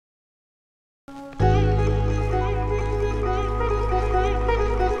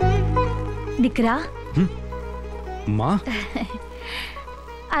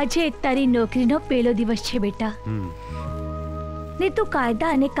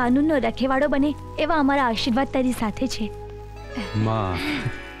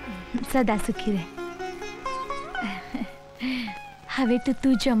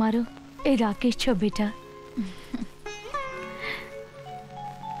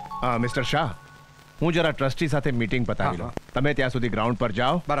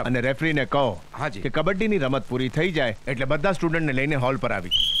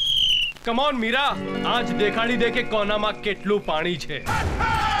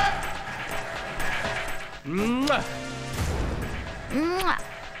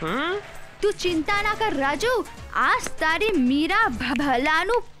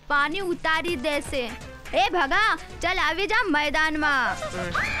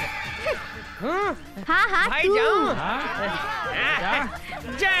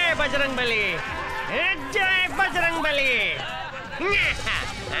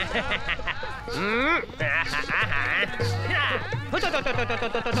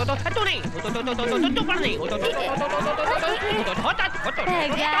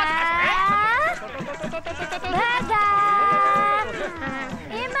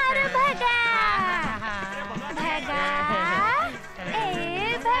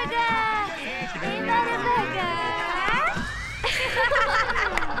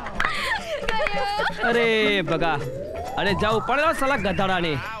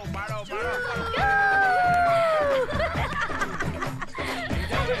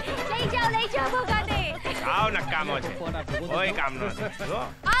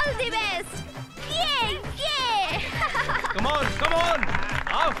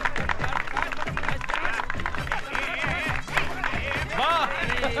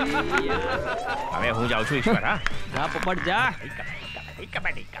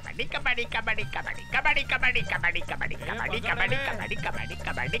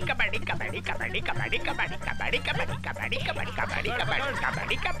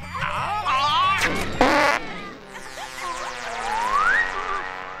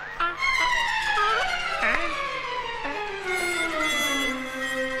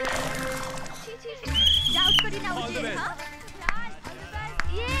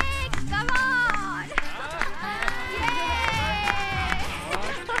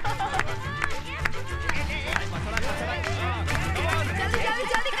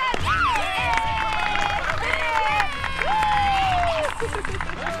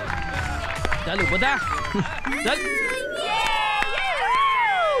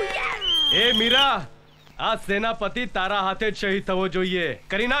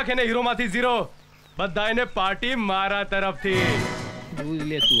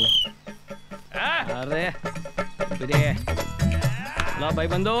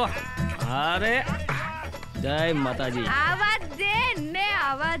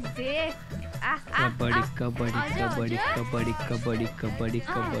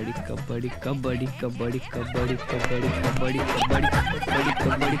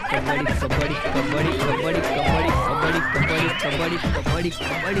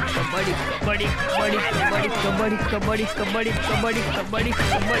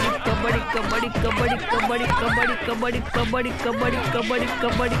કબડ્ડી કબડ્ડી કબડ્ડી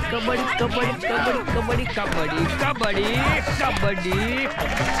કબડ્ડી કબડ્ડી કબડ્ડી કબડ્ડી કબડ્ડી કબડ્ડી કબડ્ડી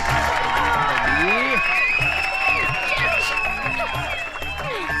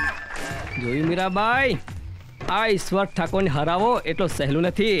જોયું મીરાબાઈ, આ ઈશ્વર ઠાકોરને હરાવો એટલો સહેલું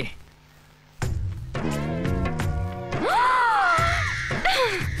નથી.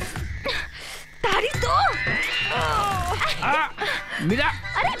 તારી તો મીરા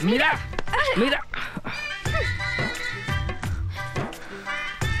મીરા મીરા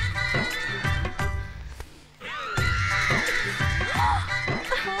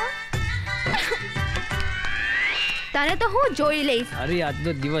તને તો હું જોઈ લઈશ. અરે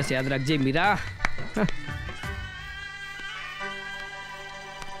આજનો દિવસ યાદ રાખજે મીરા.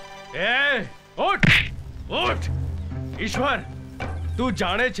 એ ઉઠ ઉઠ. ઈશ્વર, તું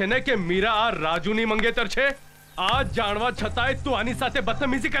જાણે છે ને કે મીરા આ રાજુની મંગેતર છે? આ જાણવા છતાંય તું આની સાથે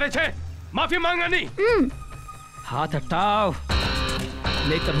બદતમીઝી કરે છે. માફી માંગવાની. હાથ હટાવ,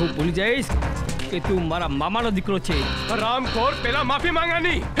 નહીતર હું ભૂલી જઈશ કે તું મારા મામાનો દીકરો છે. રામખોર, પેલા માફી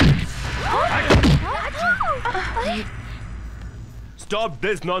માંગવાની. Stop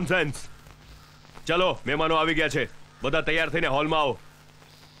this nonsense. ચલો, મહેમાનો આવી ગયા છે. બધા તૈયાર થઈને હોલમાં આવો.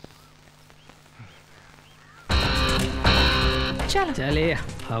 ચાલો ચાલે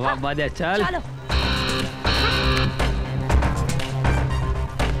હવા બાદે ચાલ. ચાલો.